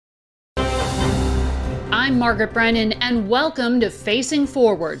I'm Margaret Brennan, and welcome to Facing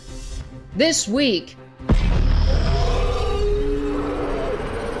Forward. This week,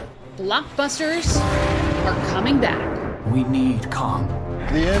 blockbusters are coming back. We need calm.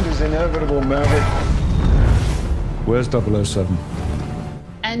 The end is inevitable, Maverick. Where's 007?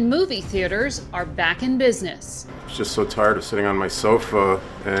 And movie theaters are back in business. I was just so tired of sitting on my sofa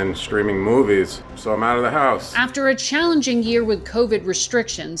and streaming movies, so I'm out of the house. After a challenging year with COVID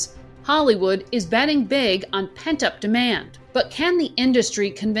restrictions, Hollywood is betting big on pent-up demand. But can the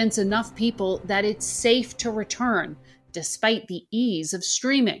industry convince enough people that it's safe to return, despite the ease of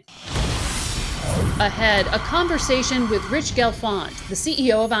streaming? Ahead, a conversation with Rich Gelfond, the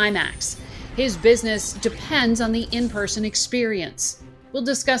CEO of IMAX. His business depends on the in-person experience. We'll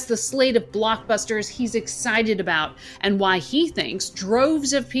discuss the slate of blockbusters he's excited about and why he thinks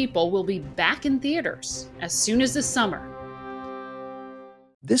droves of people will be back in theaters as soon as the summer.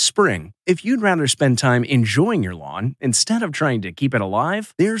 This spring, if you'd rather spend time enjoying your lawn instead of trying to keep it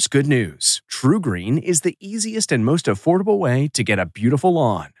alive, there's good news. TruGreen is the easiest and most affordable way to get a beautiful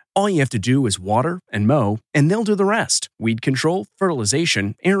lawn. All you have to do is water and mow, and they'll do the rest. Weed control,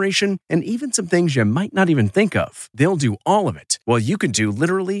 fertilization, aeration, and even some things you might not even think of. They'll do all of it, while you can do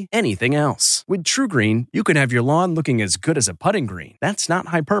literally anything else. With TruGreen, you can have your lawn looking as good as a putting green. That's not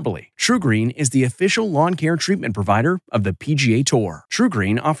hyperbole. TruGreen is the official lawn care treatment provider of the PGA Tour.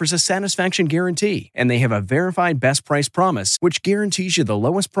 TruGreen offers a satisfaction guarantee, and they have a verified best price promise, which guarantees you the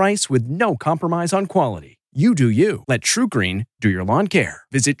lowest price with no compromise on quality. You do you. Let TruGreen do your lawn care.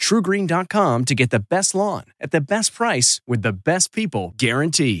 Visit TruGreen.com to get the best lawn at the best price with the best people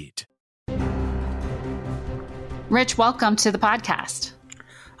guaranteed. Rich, welcome to the podcast.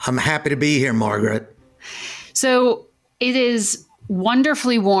 I'm happy to be here, Margaret. So it is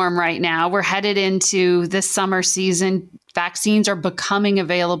wonderfully warm right now. We're headed into this summer season. Vaccines are becoming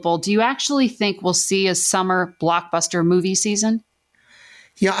available. Do you actually think we'll see a summer blockbuster movie season?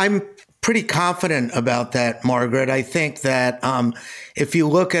 Yeah, I'm pretty confident about that, Margaret. I think that if you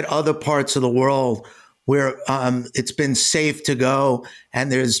look at other parts of the world where it's been safe to go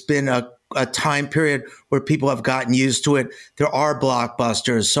and there's been a time period where people have gotten used to it, there are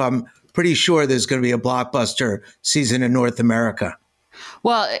blockbusters. So I'm pretty sure there's going to be a blockbuster season in North America.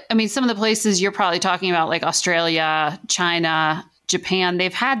 Well, I mean, some of the places you're probably talking about, like Australia, China, Japan,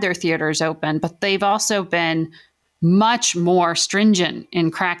 they've had their theaters open, but they've also been much more stringent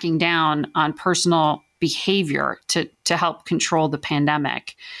in cracking down on personal behavior to help control the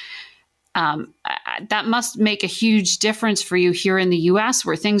pandemic. That must make a huge difference for you here in the U.S.,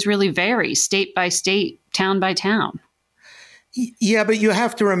 where things really vary state by state, town by town. Yeah, but you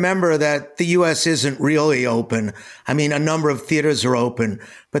have to remember that the U.S. isn't really open. I mean, a number of theaters are open,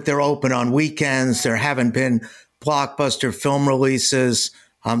 but they're open on weekends. There haven't been blockbuster film releases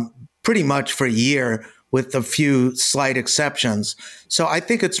pretty much for a year, with a few slight exceptions. So I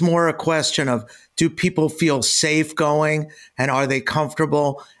think it's more a question of, do people feel safe going and are they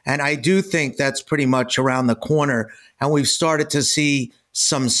comfortable? And I do think that's pretty much around the corner. And we've started to see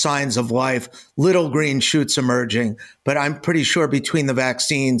some signs of life, little green shoots emerging. But I'm pretty sure between the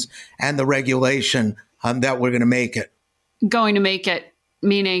vaccines and the regulation that we're going to make it. Going to make it,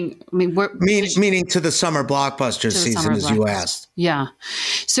 meaning to the summer blockbuster season, as you asked. Yeah.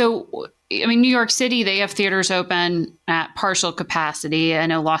 So, I mean, New York City, they have theaters open at partial capacity. I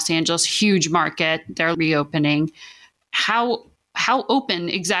know Los Angeles, huge market, they're reopening. How open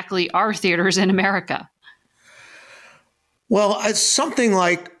exactly are theaters in America? Well, something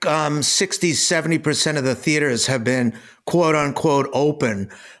like 60, 70% of the theaters have been quote unquote open.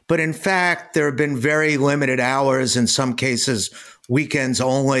 But in fact, there have been very limited hours, in some cases, weekends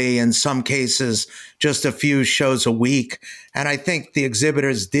only, in some cases, just a few shows a week. And I think the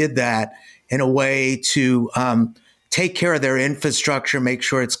exhibitors did that in a way to take care of their infrastructure, make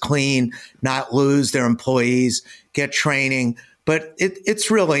sure it's clean, not lose their employees, get training. But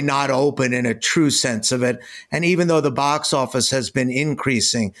it's really not open in a true sense of it. And even though the box office has been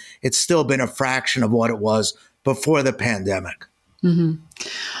increasing, it's still been a fraction of what it was before the pandemic. Mm-hmm.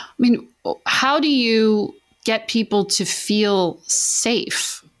 I mean, how do you get people to feel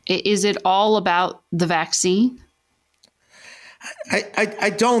safe? Is it all about the vaccine? I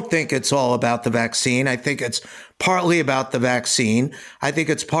don't think it's all about the vaccine. I think it's partly about the vaccine. I think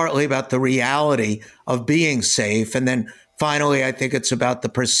it's partly about the reality of being safe. And then finally, I think it's about the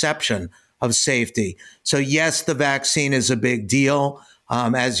perception of safety. So yes, the vaccine is a big deal.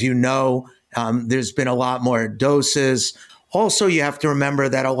 As you know, there's been a lot more doses. Also, you have to remember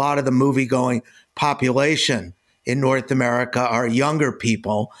that a lot of the movie-going population in North America are younger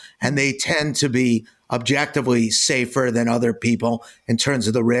people, and they tend to be objectively safer than other people in terms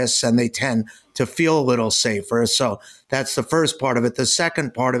of the risks, and they tend to feel a little safer. So that's the first part of it. The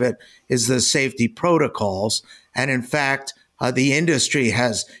second part of it is the safety protocols. And in fact, the industry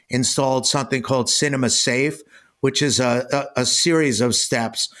has installed something called Cinema Safe, which is a series of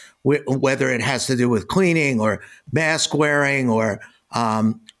steps, whether it has to do with cleaning or mask wearing or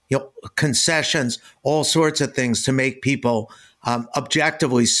concessions, all sorts of things to make people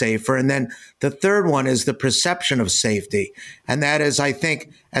objectively safer. And then the third one is the perception of safety. And that is, I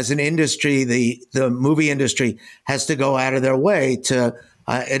think, as an industry, the movie industry has to go out of their way to,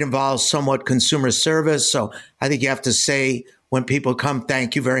 it involves somewhat consumer service. So I think you have to say when people come,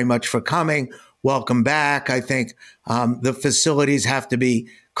 thank you very much for coming. Welcome back. I think the facilities have to be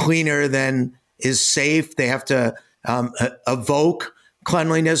cleaner than is safe. They have to evoke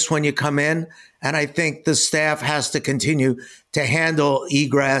cleanliness when you come in. And I think the staff has to continue to handle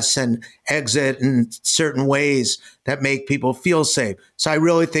egress and exit in certain ways that make people feel safe. So I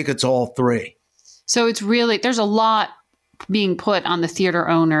really think it's all three. So it's really, there's a lot being put on the theater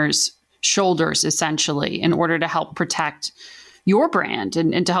owners' shoulders, essentially, in order to help protect your brand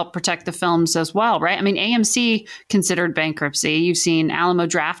and to help protect the films as well, right? I mean, AMC considered bankruptcy. You've seen Alamo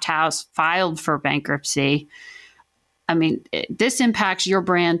Drafthouse filed for bankruptcy. I mean, this impacts your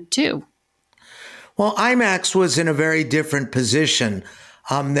brand too. Well, IMAX was in a very different position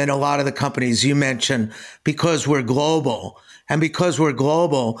than a lot of the companies you mentioned because we're global. And because we're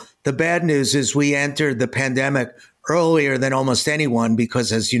global, the bad news is we entered the pandemic earlier than almost anyone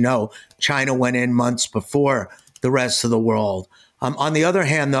because, as you know, China went in months before the rest of the world. On the other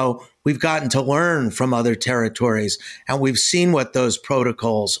hand, though, we've gotten to learn from other territories, and we've seen what those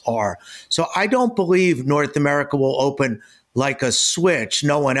protocols are. So I don't believe North America will open like a switch.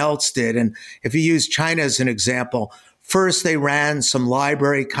 No one else did. And if you use China as an example, first they ran some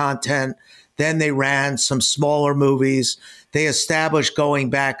library content, then they ran some smaller movies. They established going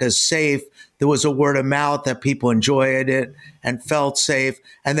back as safe. There was a word of mouth that people enjoyed it and felt safe.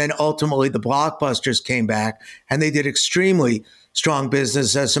 And then ultimately the blockbusters came back and they did extremely strong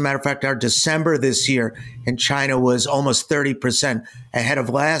business. As a matter of fact, our December this year in China was almost 30% ahead of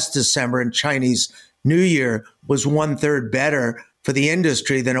last December, and Chinese New Year was 1/3 better for the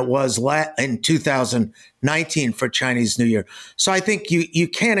industry than it was in 2019 for Chinese New Year. So I think you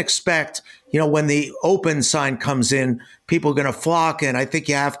can't expect, when the open sign comes in, people are going to flock in. I think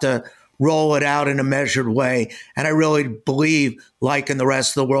you have to roll it out in a measured way. And I really believe, like in the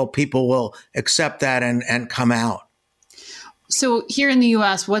rest of the world, people will accept that and come out. So here in the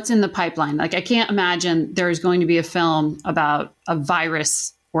US, what's in the pipeline? Like, I can't imagine there's going to be a film about a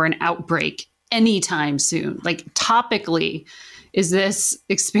virus or an outbreak anytime soon. Like, topically, is this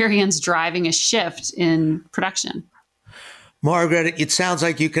experience driving a shift in production? Margaret, it sounds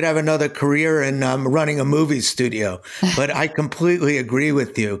like you could have another career in running a movie studio, but I completely agree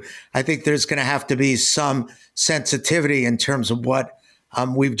with you. I think there's going to have to be some sensitivity in terms of what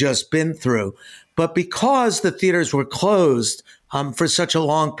we've just been through. But because the theaters were closed for such a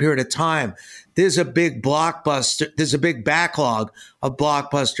long period of time, there's a big backlog of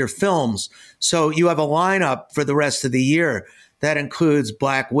blockbuster films. So you have a lineup for the rest of the year that includes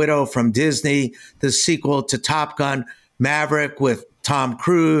Black Widow from Disney, the sequel to Top Gun, Maverick with Tom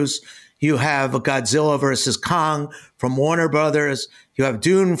Cruise. You have Godzilla versus Kong from Warner Brothers. You have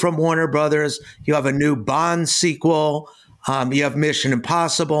Dune from Warner Brothers. You have a new Bond sequel. You have Mission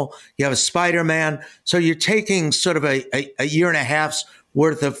Impossible. You have Spider-Man. So you're taking sort of a year and a half's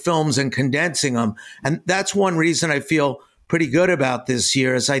worth of films and condensing them. And that's one reason I feel pretty good about this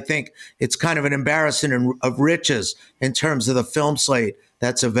year, is I think it's kind of an embarrassment of riches in terms of the film slate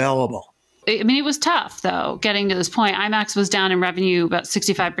that's available. I mean, it was tough, though, getting to this point. IMAX was down in revenue about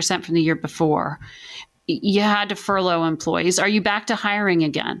 65% from the year before. You had to furlough employees. Are you back to hiring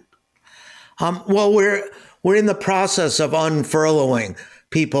again? Well, we're in the process of unfurloughing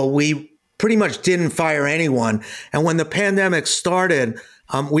people. We pretty much didn't fire anyone. And when the pandemic started,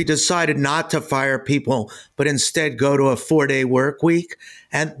 we decided not to fire people, but instead go to a 4-day work week.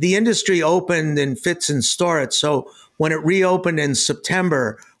 And the industry opened in fits and starts. So when it reopened in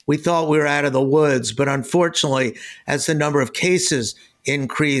September, we thought we were out of the woods. But unfortunately, as the number of cases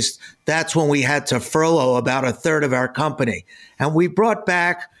increased, that's when we had to furlough about 1/3 of our company. And we brought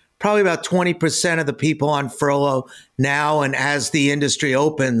back probably about 20% of the people on furlough now. And as the industry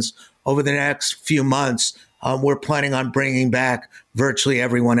opens over the next few months, we're planning on bringing back virtually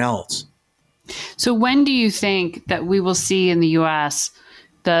everyone else. So when do you think that we will see in the U.S.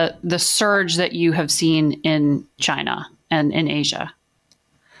 the surge that you have seen in China and in Asia?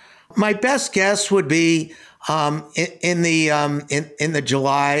 My best guess would be in the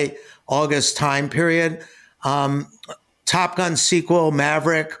July, August time period. Top Gun sequel,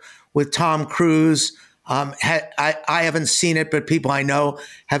 Maverick, with Tom Cruise. I haven't seen it, but people I know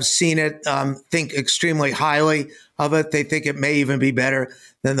have seen it, think extremely highly of it. They think it may even be better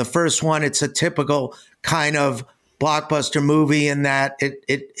than the first one. It's a typical kind of blockbuster movie in that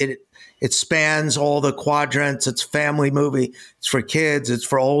it spans all the quadrants. It's a family movie. It's for kids. It's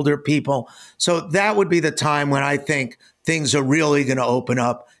for older people. So that would be the time when I think things are really going to open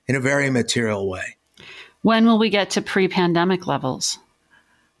up in a very material way. When will we get to pre-pandemic levels?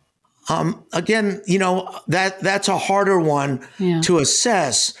 Again, that's a harder one to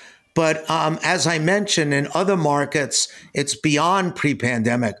assess. But as I mentioned, in other markets, it's beyond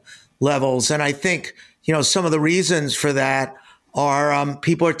pre-pandemic levels. And I think, some of the reasons for that are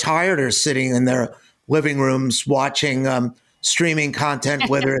people are tired of sitting in their living rooms watching streaming content,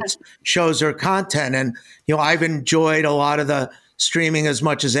 whether it's shows or content. And, I've enjoyed a lot of the streaming as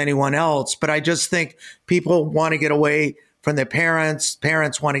much as anyone else. But I just think people want to get away from their parents.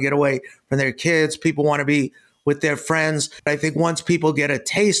 Parents want to get away from their kids. People want to be with their friends. I think once people get a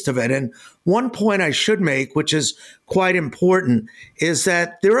taste of it, and one point I should make, which is quite important, is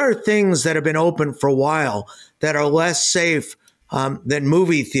that there are things that have been open for a while that are less safe than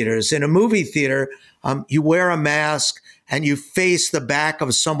movie theaters. In a movie theater, you wear a mask and you face the back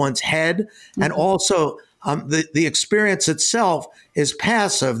of someone's head. Mm-hmm. And also the experience itself is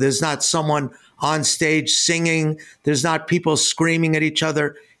passive. There's not someone on stage singing. There's not people screaming at each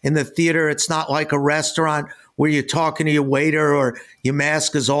other in the theater. It's not like a restaurant where you're talking to your waiter or your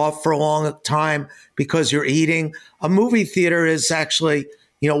mask is off for a long time because you're eating. A movie theater is actually,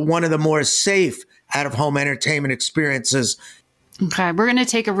 one of the more safe out-of-home entertainment experiences. Okay, we're going to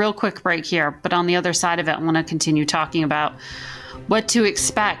take a real quick break here, but on the other side of it, I want to continue talking about what to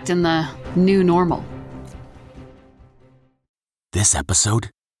expect in the new normal. This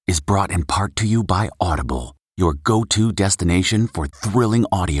episode is brought in part to you by Audible, your go-to destination for thrilling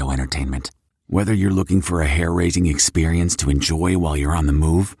audio entertainment. Whether you're looking for a hair-raising experience to enjoy while you're on the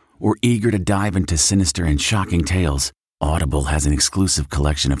move or eager to dive into sinister and shocking tales, Audible has an exclusive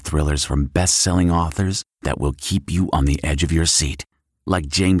collection of thrillers from best-selling authors that will keep you on the edge of your seat. Like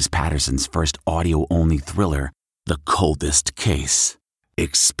James Patterson's first audio-only thriller, The Coldest Case.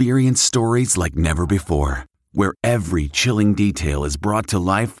 Experience stories like never before, where every chilling detail is brought to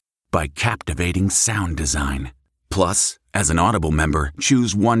life by captivating sound design. Plus, as an Audible member,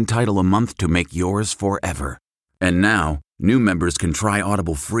 choose one title a month to make yours forever. And now, new members can try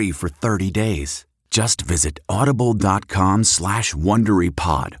Audible free for 30 days. Just visit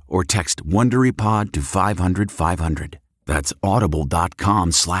audible.com/WonderyPod or text WonderyPod to 500-500. That's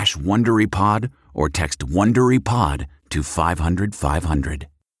audible.com/WonderyPod or text WonderyPod to 500-500.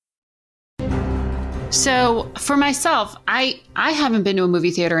 So for myself, I haven't been to a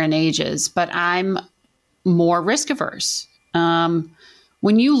movie theater in ages, but I'm more risk averse.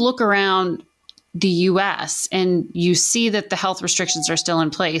 When you look around the U.S. and you see that the health restrictions are still in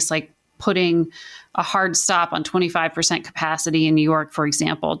place, like putting a hard stop on 25% capacity in New York, for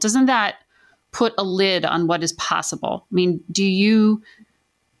example, doesn't that put a lid on what is possible? I mean, do you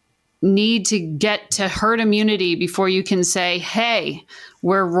need to get to herd immunity before you can say, hey,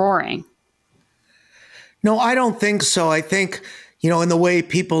 we're roaring? No, I don't think so. I think, in the way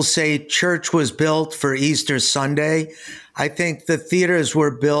people say church was built for Easter Sunday, I think the theaters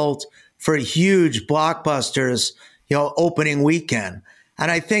were built for huge blockbusters, opening weekend. And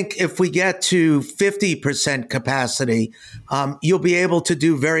I think if we get to 50% capacity, you'll be able to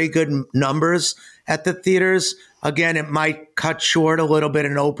do very good numbers at the theaters. Again, it might cut short a little bit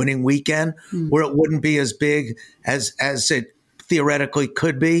an opening weekend where it wouldn't be as big as it theoretically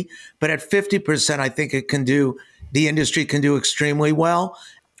could be. But at 50%, I think the industry can do extremely well.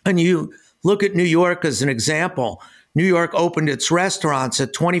 And you look at New York as an example. New York opened its restaurants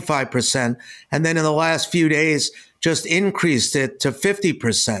at 25%, and then in the last few days just increased it to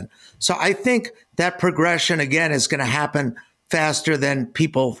 50%. So I think that progression, again, is going to happen faster than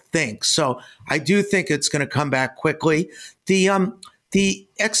people think. So I do think it's going to come back quickly. The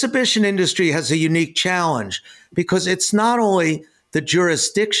exhibition industry has a unique challenge because it's not only the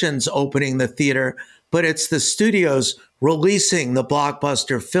jurisdictions opening the theater, but it's the studios releasing the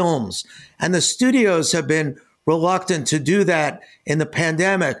blockbuster films. And the studios have been reluctant to do that in the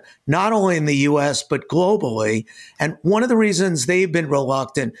pandemic, not only in the US, but globally. And one of the reasons they've been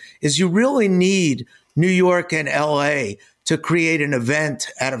reluctant is you really need New York and LA to create an event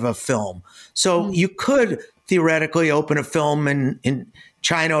out of a film. So you could theoretically open a film in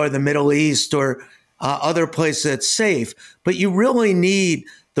China or the Middle East or other places that's safe, but you really need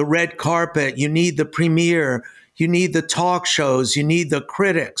the red carpet, you need the premiere, you need the talk shows, you need the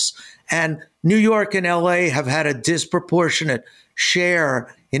critics. And New York and LA have had a disproportionate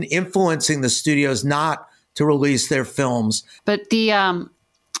share in influencing the studios not to release their films. But the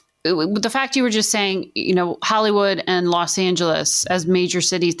fact you were just saying, Hollywood and Los Angeles as major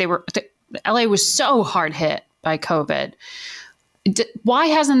cities, LA was so hard hit by COVID. Why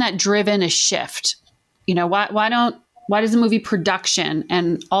hasn't that driven a shift? Why does the movie production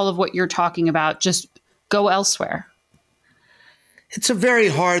and all of what you're talking about just go elsewhere? It's a very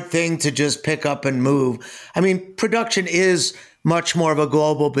hard thing to just pick up and move. I mean, production is much more of a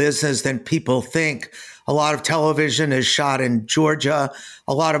global business than people think. A lot of television is shot in Georgia.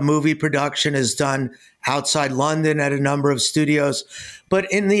 A lot of movie production is done outside London at a number of studios.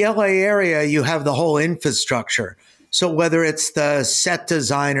 But in the LA area, you have the whole infrastructure. So whether it's the set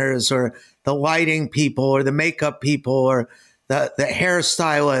designers or the lighting people or the makeup people or the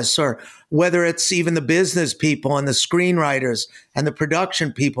hairstylists, or whether it's even the business people and the screenwriters and the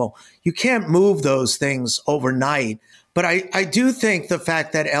production people, you can't move those things overnight. But I do think the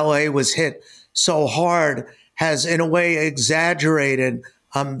fact that LA was hit so hard has in a way exaggerated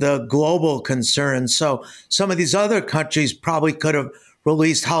the global concerns. So some of these other countries probably could have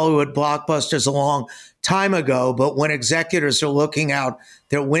released Hollywood blockbusters a long time ago. But when executives are looking out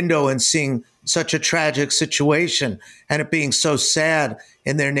their window and seeing such a tragic situation and it being so sad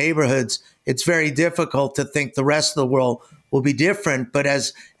in their neighborhoods, it's very difficult to think the rest of the world will be different. But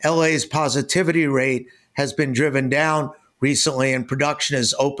as LA's positivity rate has been driven down recently and production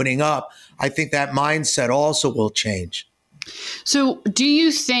is opening up, I think that mindset also will change. So do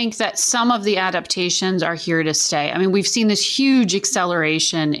you think that some of the adaptations are here to stay? I mean, we've seen this huge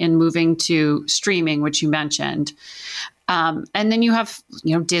acceleration in moving to streaming, which you mentioned. And then you have,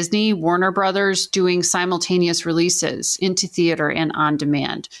 Disney, Warner Brothers doing simultaneous releases into theater and on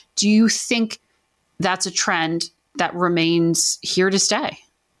demand. Do you think that's a trend that remains here to stay?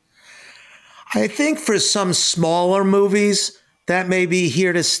 I think for some smaller movies, that may be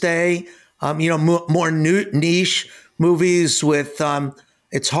here to stay. More niche movies with,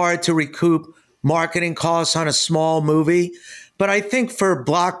 it's hard to recoup marketing costs on a small movie. But I think for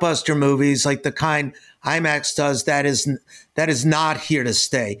blockbuster movies like the kind IMAX does, that is not here to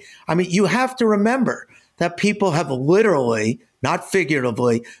stay. I mean, you have to remember that people have literally, not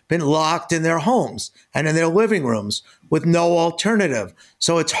figuratively, been locked in their homes and in their living rooms with no alternative.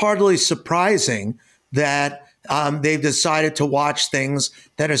 So it's hardly surprising that they've decided to watch things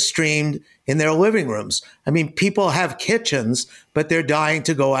that are streamed in their living rooms. I mean, people have kitchens, but they're dying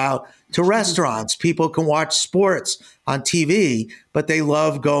to go out to restaurants. People can watch sports on TV, but they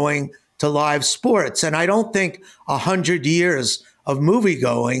love going to live sports. And I don't think 100 years of movie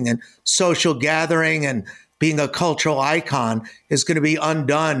going and social gathering and being a cultural icon is going to be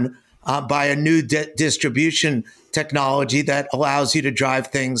undone by a new distribution technology that allows you to drive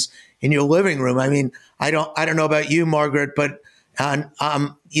things in your living room. I mean, I don't know about you, Margaret, but and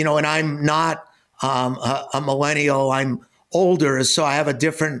I'm not a millennial. I'm older, so I have a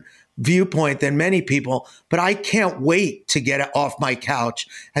different viewpoint than many people. But I can't wait to get off my couch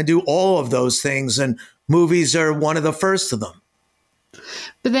and do all of those things, and movies are one of the first of them.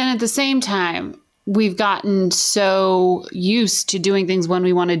 But then at the same time, we've gotten so used to doing things when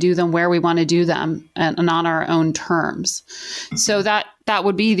we want to do them, where we want to do them, and on our own terms. So that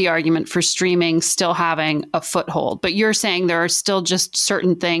would be the argument for streaming still having a foothold. But you're saying there are still just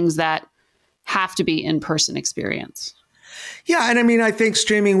certain things that have to be in-person experience. Yeah, and I mean, I think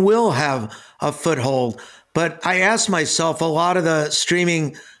streaming will have a foothold. But I asked myself, a lot of the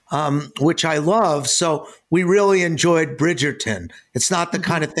streaming, which I love, so we really enjoyed Bridgerton. It's not the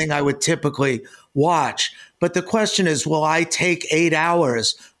kind of thing I would typically watch. But the question is, will I take 8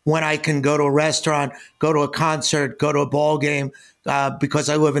 hours when I can go to a restaurant, go to a concert, go to a ball game, because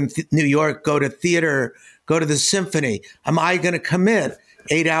I live in New York, go to theater, go to the symphony? Am I going to commit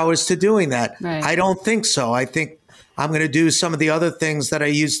 8 hours to doing that? Right. I don't think so. I think I'm going to do some of the other things that I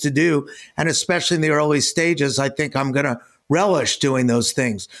used to do. And especially in the early stages, I think I'm going to relish doing those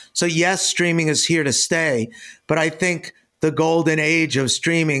things. So yes, streaming is here to stay, but I think the golden age of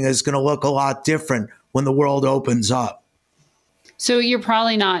streaming is going to look a lot different when the world opens up. So you're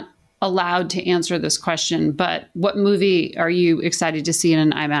probably not allowed to answer this question, but what movie are you excited to see in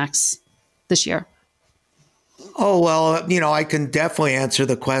an IMAX this year? Oh, well, I can definitely answer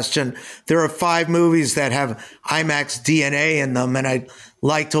the question. There are 5 movies that have IMAX DNA in them, and I'd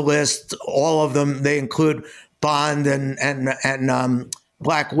like to list all of them. They include Bond and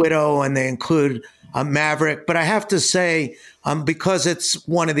Black Widow, and they include Maverick. But I have to say, because it's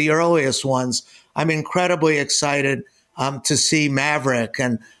one of the earliest ones, I'm incredibly excited to see Maverick.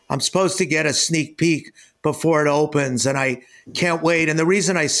 And I'm supposed to get a sneak peek before it opens, and I can't wait. And the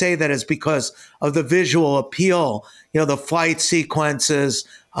reason I say that is because of the visual appeal, the flight sequences,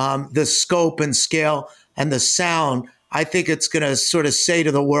 the scope and scale, and the sound. I think it's going to sort of say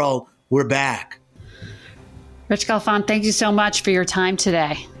to the world, we're back. Rich Gelfond, thank you so much for your time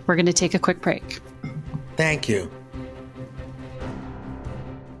today. We're going to take a quick break. Thank you.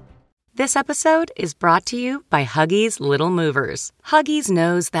 This episode is brought to you by Huggies Little Movers. Huggies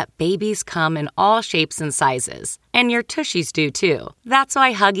knows that babies come in all shapes and sizes, and your tushies do too. That's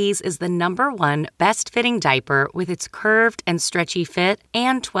why Huggies is the #1 best-fitting diaper with its curved and stretchy fit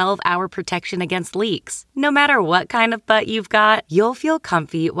and 12-hour protection against leaks. No matter what kind of butt you've got, you'll feel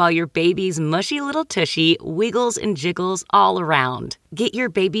comfy while your baby's mushy little tushy wiggles and jiggles all around. Get your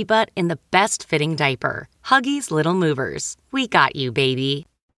baby butt in the best-fitting diaper. Huggies Little Movers. We got you, baby.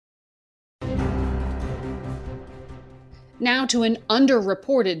 Now to an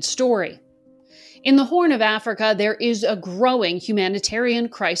underreported story. In the Horn of Africa, there is a growing humanitarian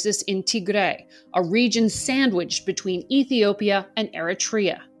crisis in Tigray, a region sandwiched between Ethiopia and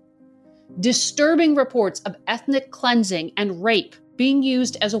Eritrea. Disturbing reports of ethnic cleansing and rape being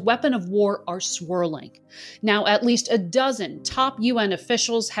used as a weapon of war are swirling. Now, at least a dozen top UN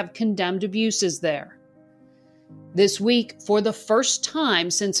officials have condemned abuses there. This week, for the first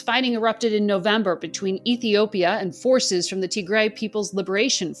time since fighting erupted in November between Ethiopia and forces from the Tigray People's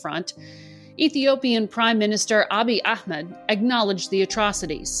Liberation Front, Ethiopian Prime Minister Abiy Ahmed acknowledged the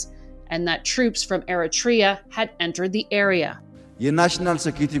atrocities and that troops from Eritrea had entered the area.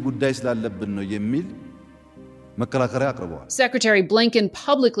 Secretary Blinken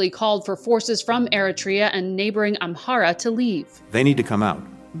publicly called for forces from Eritrea and neighboring Amhara to leave. They need to come out,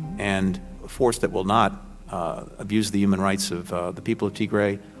 and a force that will not abuse the human rights of the people of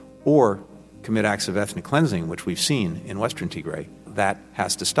Tigray or commit acts of ethnic cleansing, which we've seen in Western Tigray, that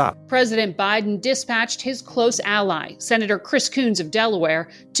has to stop. President Biden dispatched his close ally, Senator Chris Coons of Delaware,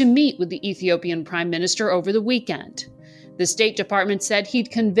 to meet with the Ethiopian Prime Minister over the weekend. The State Department said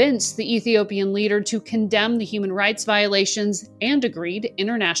he'd convinced the Ethiopian leader to condemn the human rights violations and agreed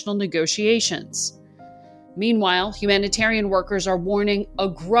international negotiations. Meanwhile, humanitarian workers are warning a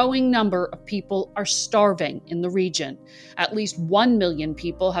growing number of people are starving in the region. At least 1 million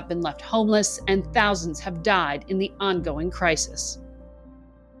people have been left homeless and thousands have died in the ongoing crisis.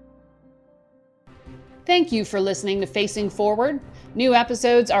 Thank you for listening to Facing Forward. New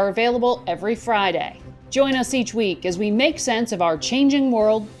episodes are available every Friday. Join us each week as we make sense of our changing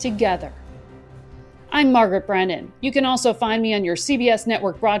world together. I'm Margaret Brennan. You can also find me on your CBS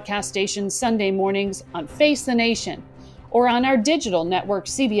network broadcast station Sunday mornings on Face the Nation or on our digital network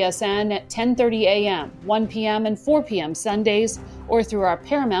CBSN at 10:30 a.m., 1 p.m., and 4 p.m. Sundays or through our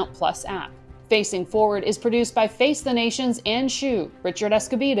Paramount Plus app. Facing Forward is produced by Face the Nation's Ann Shue, Richard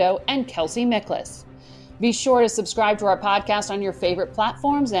Escobedo, and Kelsey Miklas. Be sure to subscribe to our podcast on your favorite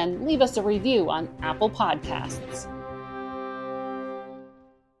platforms and leave us a review on Apple Podcasts.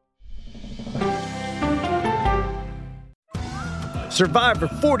 Survivor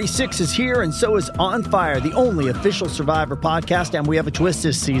 46 is here, and so is On Fire, the only official Survivor podcast, and we have a twist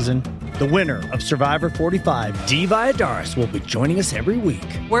this season. The winner of Survivor 45, Dee Valladares, will be joining us every week.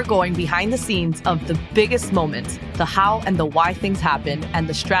 We're going behind the scenes of the biggest moments, the how and the why things happen, and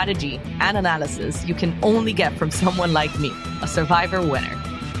the strategy and analysis you can only get from someone like me, a Survivor winner.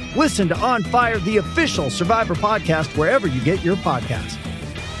 Listen to On Fire, the official Survivor podcast, wherever you get your podcasts.